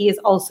is if he is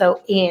also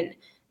in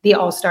the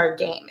All-Star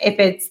game. If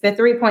it's the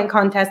 3-point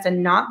contest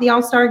and not the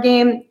All-Star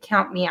game,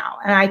 count me out.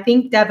 And I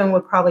think Devin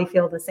would probably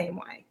feel the same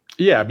way.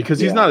 Yeah, because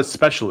he's not a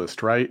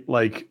specialist, right?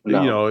 Like, you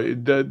know,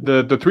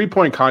 the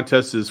 3-point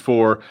contest is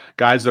for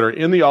guys that are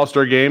in the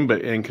All-Star game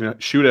and can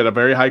shoot at a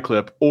very high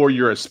clip, or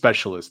you're a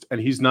specialist.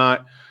 And he's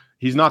not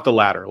the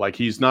latter. Like,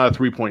 he's not a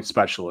 3-point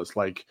specialist.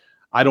 Like,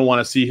 I don't want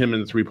to see him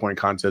in the 3-point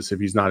contest if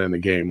he's not in the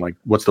game. Like,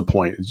 what's the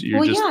point?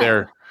 You're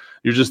there.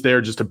 You're just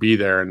there just to be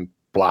there and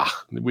blah.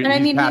 He's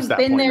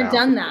been there,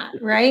 done that,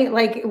 right?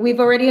 Like, we've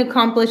already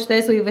accomplished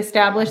this. We've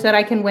established that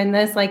I can win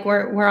this. Like,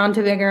 we're on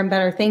to bigger and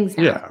better things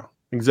now. Yeah,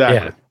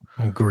 exactly. Yeah.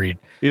 Agreed.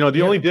 You know,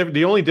 the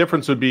only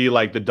difference would be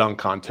like the dunk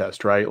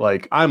contest, right?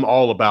 Like, I'm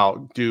all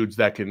about dudes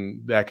that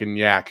can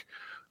yak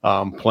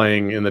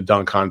playing in the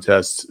dunk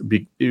contest,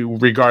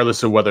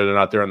 regardless of whether or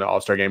not they're in the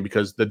All-Star game,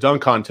 because the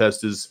dunk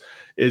contest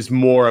is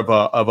more of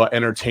a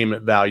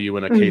entertainment value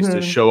in a case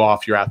to show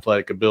off your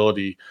athletic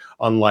ability,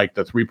 unlike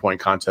the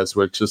 3-point contest,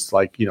 which is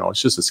like, you know,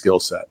 it's just a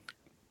skill set.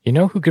 You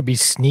know who could be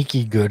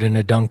sneaky good in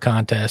a dunk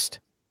contest?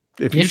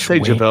 If you say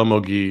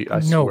JaVale McGee,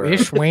 I swear.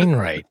 Ish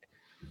Wainwright.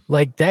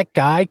 Like that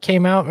guy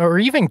came out, or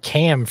even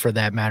Cam for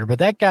that matter, but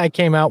that guy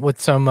came out with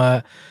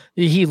some,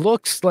 he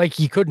looks like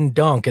he couldn't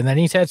dunk, and then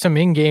he's had some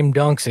in-game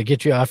dunks that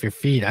get you off your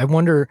feet. I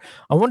wonder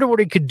what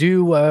he could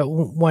do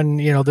when,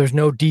 there's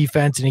no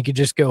defense and he could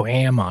just go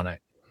ham on it.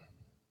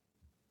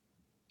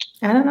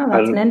 I don't know.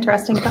 That's an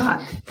interesting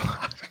thought.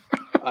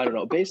 I don't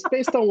know. Based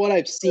on what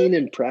I've seen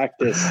in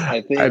practice,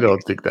 I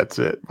don't think that's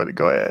it, but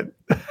go ahead.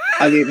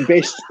 I mean,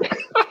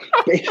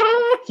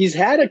 he's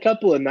had a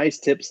couple of nice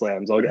tip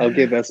slams. I'll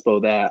give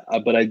Espo that.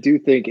 But I do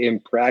think in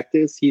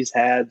practice, he's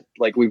had,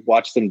 like, we've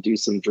watched him do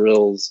some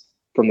drills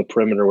from the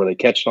perimeter where they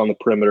catch it on the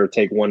perimeter,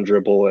 take one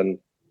dribble and,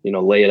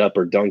 lay it up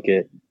or dunk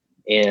it.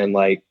 And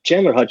like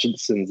Chandler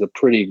Hutchinson's a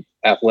pretty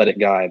athletic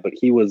guy, but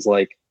he was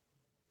like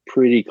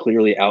pretty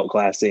clearly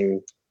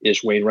outclassing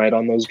Ish Wainwright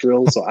on those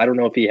drills. So I don't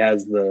know if he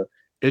has the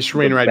Ish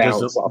Wainwright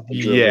doesn't.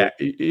 Yeah,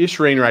 Ish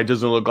Wainwright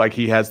doesn't look like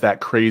he has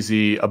that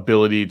crazy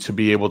ability to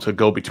be able to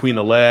go between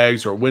the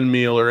legs or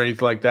windmill or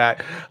anything like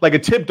that. Like a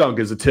tip dunk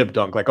is a tip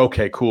dunk. Like,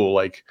 okay, cool.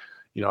 Like,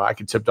 I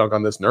can tip dunk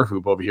on this Nerf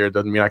hoop over here. It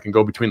doesn't mean I can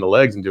go between the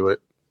legs and do it.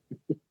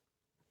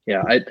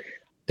 Yeah,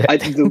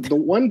 the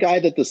one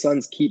guy that the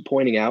Suns keep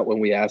pointing out when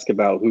we ask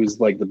about who's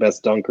like the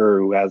best dunker,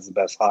 who has the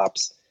best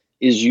hops,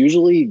 is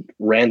usually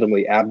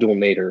randomly Abdul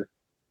Nader.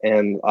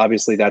 And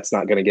obviously that's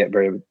not going to get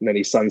very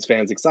many Suns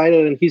fans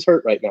excited, and he's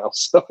hurt right now.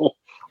 So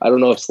I don't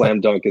know if slam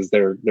dunk is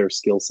their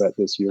skill set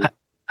this year.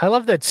 I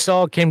love that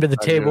Saul came to the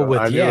table with,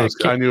 I knew it was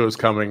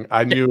coming.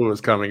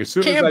 As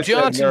soon Cam as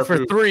Johnson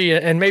for 3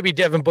 and maybe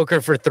Devin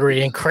Booker for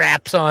 3 and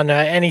craps on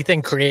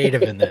anything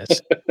creative in this.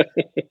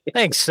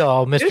 Thanks,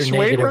 Saul, Mr.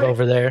 Negative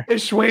over there.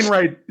 Ish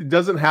Wainwright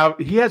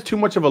he has too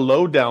much of a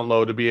low down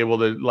low to be able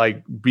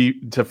to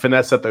to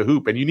finesse at the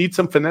hoop, and you need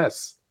some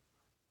finesse.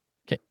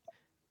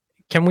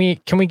 Can we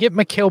get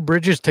Mikal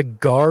Bridges to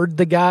guard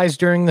the guys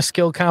during the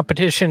skill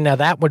competition? Now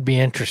that would be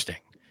interesting.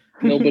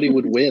 Nobody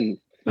would win.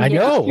 I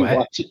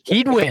know.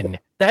 He'd win.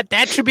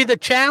 That should be the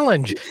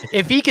challenge.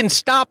 If he can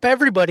stop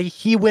everybody,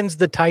 he wins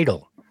the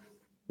title.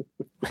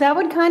 That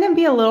would kind of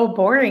be a little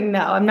boring, though.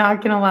 I'm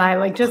not going to lie.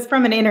 Like, just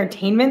from an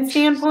entertainment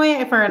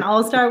standpoint, for an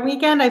all-star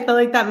weekend, I feel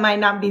like that might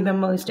not be the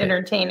most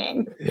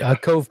entertaining.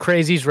 Cove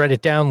Crazies, write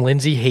it down.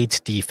 Lindsay hates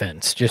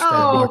defense. Just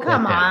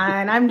come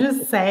on. I'm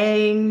just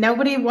saying.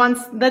 Nobody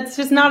wants... That's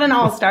just not an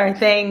all-star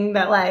thing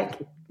that, like,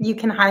 you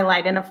can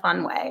highlight in a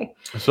fun way.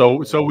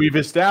 So we've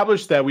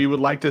established that we would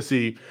like to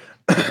see...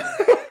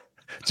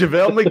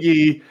 JaVale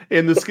McGee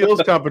in the skills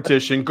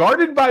competition,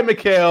 guarded by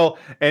Mikal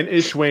and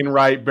Ish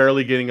Wainwright,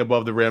 barely getting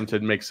above the rim to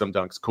make some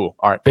dunks. Cool.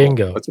 All right.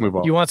 Bingo. Cool. Let's move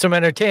on. You want some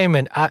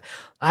entertainment?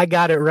 I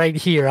got it right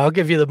here. I'll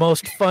give you the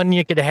most fun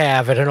you could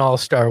have at an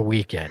all-star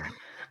weekend.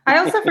 I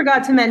also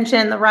forgot to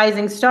mention the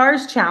Rising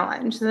Stars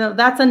Challenge. So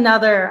that's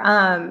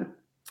another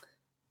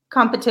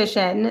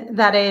competition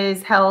that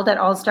is held at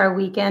All-Star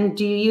Weekend.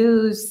 Do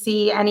you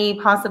see any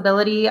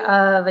possibility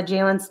of a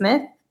Jalen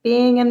Smith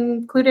being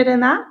included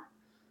in that?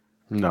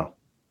 No.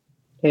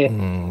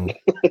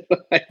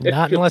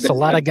 Not unless a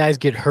lot of guys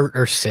get hurt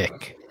or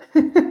sick.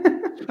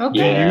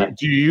 Okay.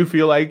 Do you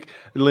feel like,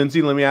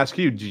 Lindsay, let me ask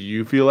you, do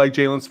you feel like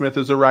Jalen Smith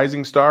is a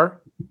rising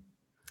star?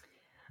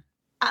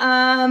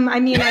 I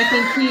mean, I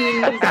think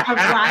he's a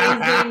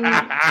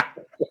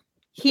rising.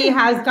 He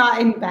has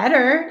gotten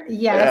better.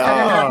 Yes, I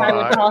don't know if I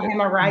would call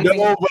him a rising.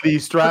 Nobody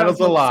straddles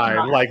the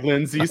line like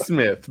Lindsay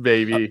Smith,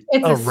 baby.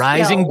 It's a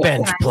rising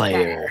bench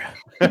player.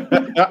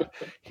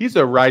 He's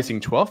a rising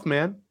 12th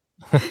man.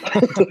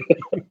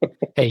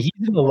 Hey,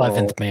 he's an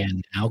 11th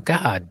man now.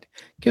 God,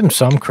 give him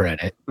some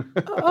credit.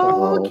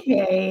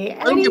 Okay.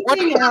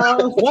 Anything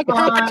else? What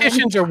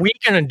competitions are we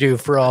going to do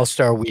for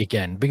All-Star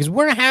Weekend? Because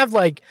we're going to have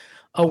like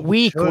a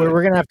week where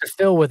we're going to have to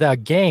fill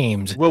without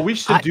games. Well, we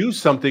should do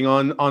something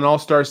on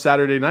All-Star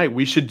Saturday night.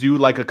 We should do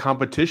like a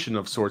competition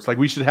of sorts. Like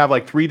we should have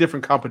like 3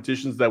 different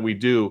competitions that we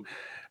do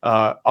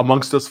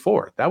amongst us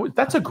 4.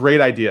 That's a great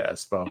idea,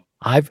 Espo.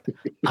 I've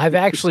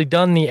actually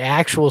done the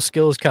actual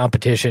skills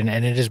competition,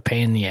 and it is a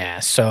pain in the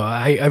ass. So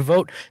I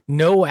vote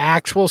no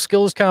actual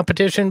skills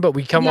competition, but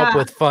we come up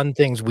with fun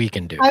things we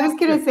can do. I was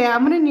going to say,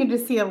 I'm going to need to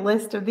see a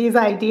list of these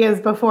ideas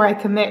before I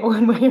commit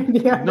one way or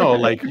the other. No,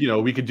 like,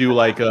 we could do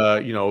like,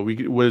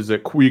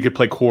 we could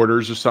play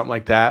quarters or something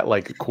like that.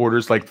 Like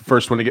quarters, like the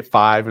first one to get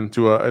 5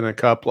 into a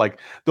cup, like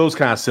those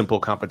kind of simple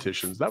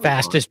competitions.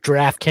 Fastest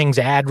DraftKings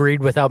ad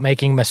read without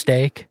making a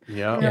mistake.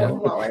 Yeah. Oh,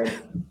 Lord.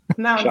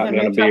 Now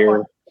Shotgun a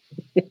beer.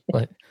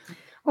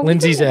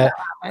 Lindsay's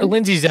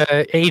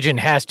agent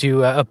has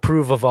to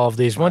approve of all of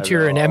these. Once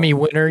you're an Emmy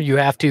winner, you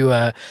have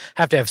to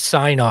have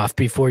sign off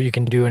before you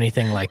can do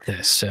anything like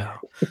this. So,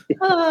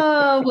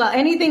 well,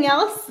 anything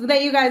else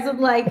that you guys would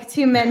like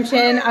to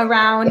mention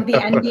around the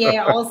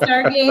NBA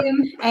All-Star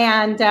Game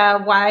and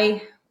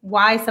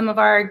why some of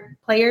our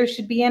players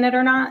should be in it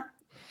or not?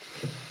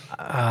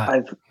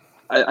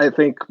 I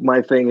think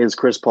my thing is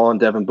Chris Paul and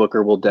Devin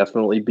Booker will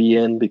definitely be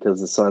in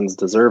because the Suns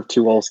deserve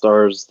 2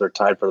 All-Stars. They're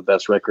tied for the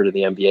best record in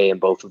the NBA, and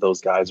both of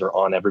those guys are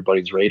on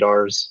everybody's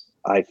radars.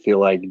 I feel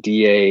like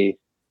DA,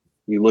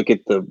 You look at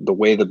the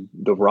way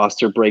the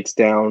roster breaks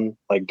down,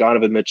 like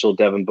Donovan Mitchell,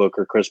 Devin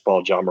Booker, Chris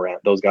Paul, John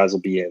Morant, those guys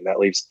will be in. That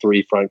leaves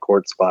 3 front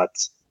court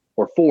spots,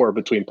 or 4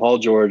 between Paul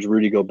George,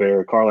 Rudy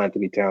Gobert, Karl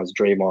Anthony Towns,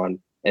 Draymond,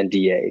 and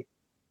DA.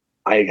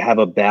 I have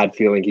a bad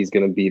feeling he's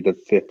going to be the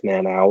 5th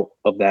man out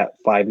of that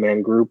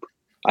 5-man group.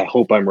 I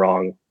hope I'm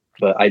wrong,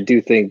 but I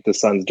do think the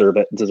Suns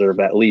deserve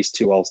at least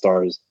 2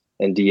 All-Stars,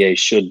 and DA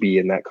should be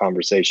in that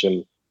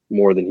conversation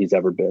more than he's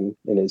ever been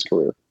in his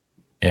career.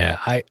 Yeah,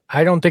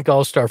 I don't think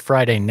All-Star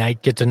Friday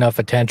night gets enough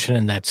attention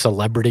in that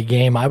celebrity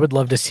game. I would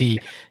love to see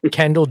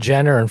Kendall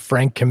Jenner and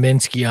Frank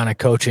Kaminsky on a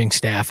coaching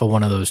staff of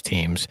one of those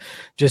teams.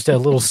 Just a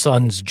little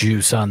Suns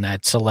juice on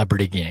that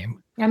celebrity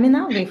game. I mean,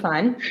 that would be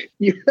fun.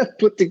 You have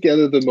put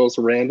together the most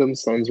random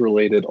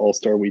Suns-related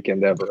All-Star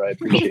weekend ever. I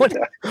appreciate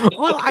that.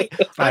 Well,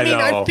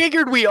 I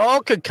figured we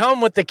all could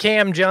come with the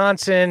Cam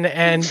Johnson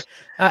and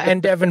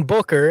Devin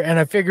Booker, and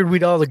I figured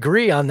we'd all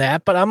agree on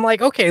that. But I'm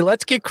like, okay,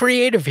 let's get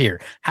creative here.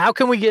 How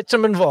can we get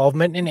some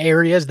involvement in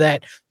areas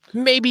that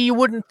maybe you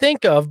wouldn't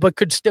think of, but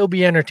could still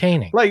be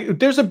entertaining? Like,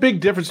 there's a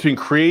big difference between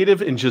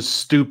creative and just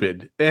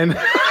stupid. And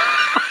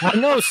I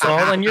know,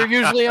 Saul, and you're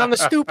usually on the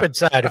stupid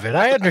side of it.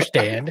 I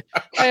understand.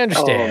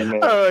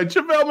 JaVale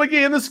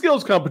McGee in the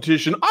skills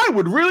competition. I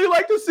would really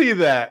like to see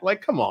that.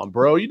 Like, come on,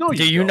 bro.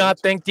 Do you not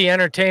think the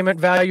entertainment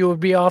value would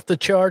be off the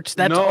charts?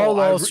 That's all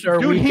All-Star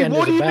Weekend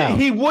is about.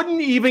 He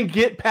wouldn't even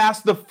get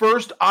past the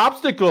first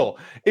obstacle.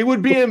 It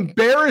would be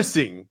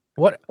embarrassing.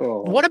 What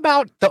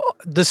about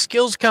the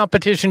skills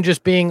competition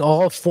just being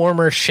all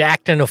former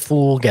Shackton a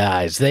Fool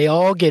guys? They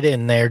all get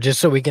in there just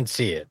so we can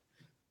see it.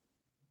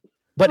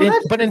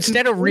 But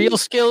instead of real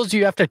skills,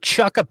 you have to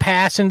chuck a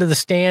pass into the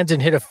stands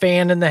and hit a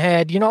fan in the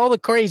head. You know, all the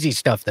crazy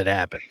stuff that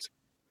happens.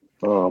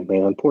 Oh,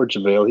 man. Poor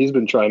JaVale. He's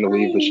been trying to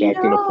leave the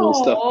Shackton a Fool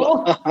stuff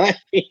behind.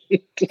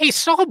 Hey,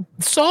 Saul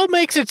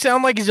makes it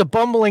sound like he's a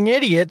bumbling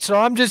idiot, so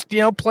I'm just,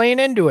 playing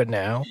into it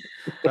now.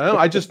 Well,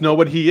 I just know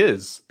what he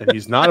is, and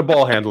he's not a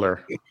ball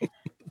handler.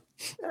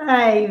 All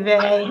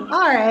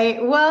right.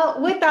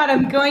 Well, with that,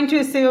 I'm going to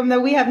assume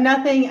that we have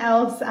nothing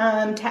else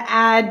to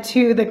add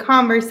to the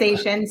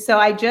conversation. So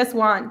I just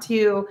want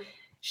to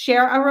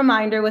share a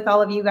reminder with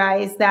all of you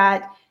guys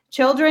that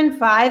children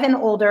 5 and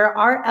older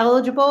are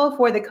eligible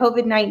for the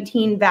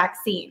COVID-19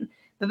 vaccine.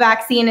 The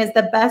vaccine is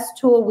the best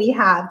tool we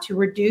have to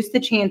reduce the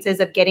chances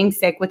of getting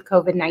sick with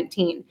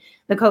COVID-19.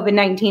 The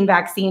COVID-19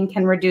 vaccine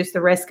can reduce the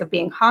risk of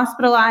being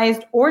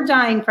hospitalized or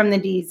dying from the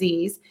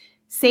disease.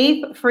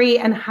 Safe, free,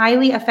 and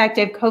highly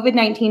effective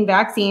COVID-19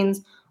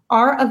 vaccines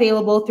are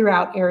available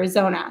throughout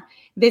Arizona.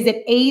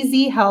 Visit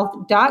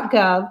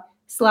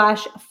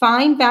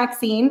azhealth.gov/find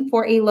vaccine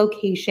for a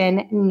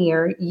location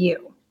near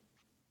you.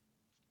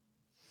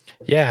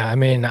 Yeah, I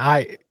mean,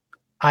 I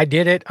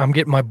did it. I'm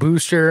getting my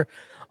booster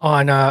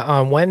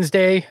on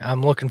Wednesday.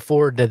 I'm looking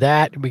forward to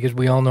that because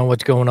we all know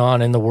what's going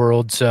on in the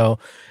world. So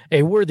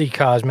a worthy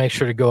cause. Make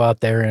sure to go out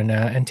there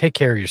and take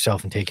care of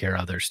yourself and take care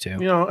of others too.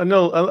 A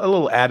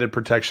little added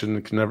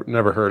protection can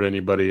never hurt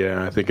anybody.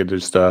 I think it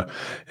just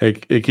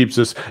it keeps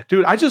us,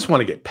 dude. I just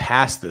want to get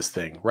past this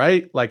thing,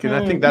 right? Like, and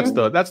I think that's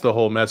the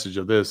whole message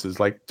of this is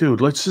like,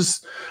 dude,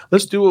 let's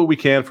do what we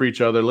can for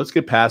each other. Let's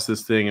get past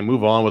this thing and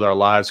move on with our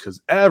lives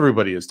because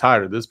everybody is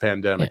tired of this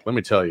pandemic. Yeah. Let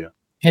me tell you.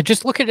 And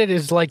just look at it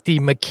as like the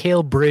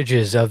Mikal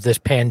Bridges of this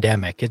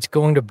pandemic. It's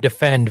going to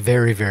defend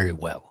very, very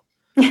well.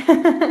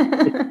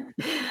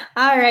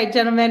 All right,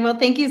 gentlemen. Well,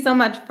 thank you so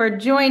much for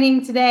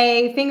joining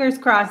today. Fingers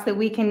crossed that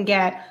we can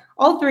get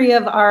all 3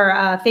 of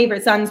our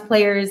favorite Suns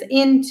players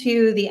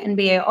into the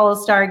NBA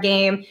All-Star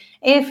game.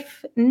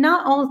 If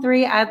not all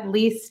 3, at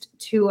least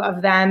 2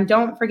 of them.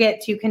 Don't forget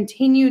to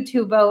continue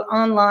to vote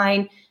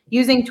online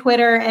using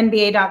Twitter,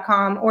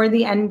 NBA.com, or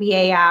the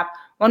NBA app.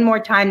 One more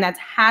time,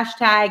 that's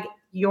hashtag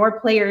your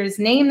player's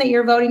name that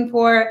you're voting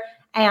for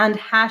and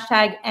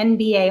hashtag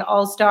NBA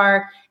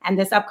All-Star. And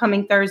this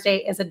upcoming Thursday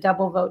is a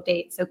double vote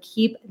date. So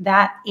keep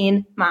that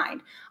in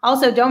mind.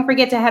 Also, don't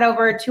forget to head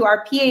over to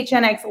our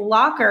PHNX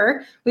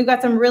locker. We've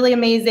got some really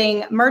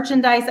amazing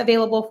merchandise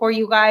available for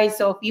you guys.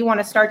 So if you want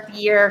to start the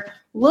year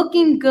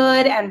looking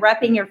good and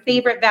repping your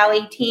favorite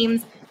Valley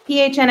teams,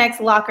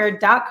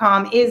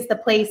 PHNXlocker.com is the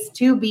place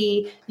to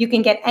be. You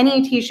can get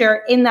any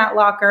t-shirt in that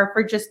locker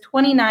for just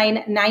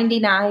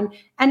 $29.99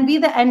 and be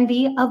the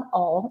envy of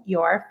all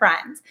your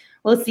friends.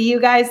 We'll see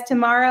you guys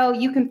tomorrow.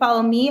 You can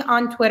follow me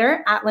on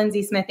Twitter at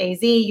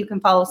LindsaySmithAZ. You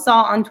can follow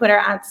Saul on Twitter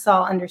at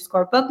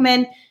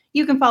Saul_Bookman.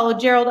 You can follow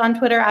Gerald on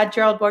Twitter at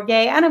Gerald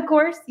Bourget. And of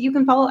course, you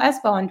can follow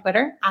Espo on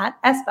Twitter at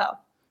Espo.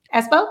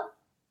 Espo?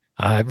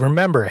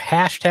 Remember,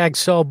 hashtag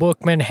Saul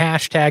Bookman,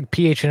 hashtag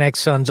PHNX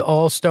Suns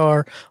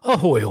All-Star.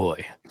 Ahoy,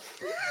 hoy.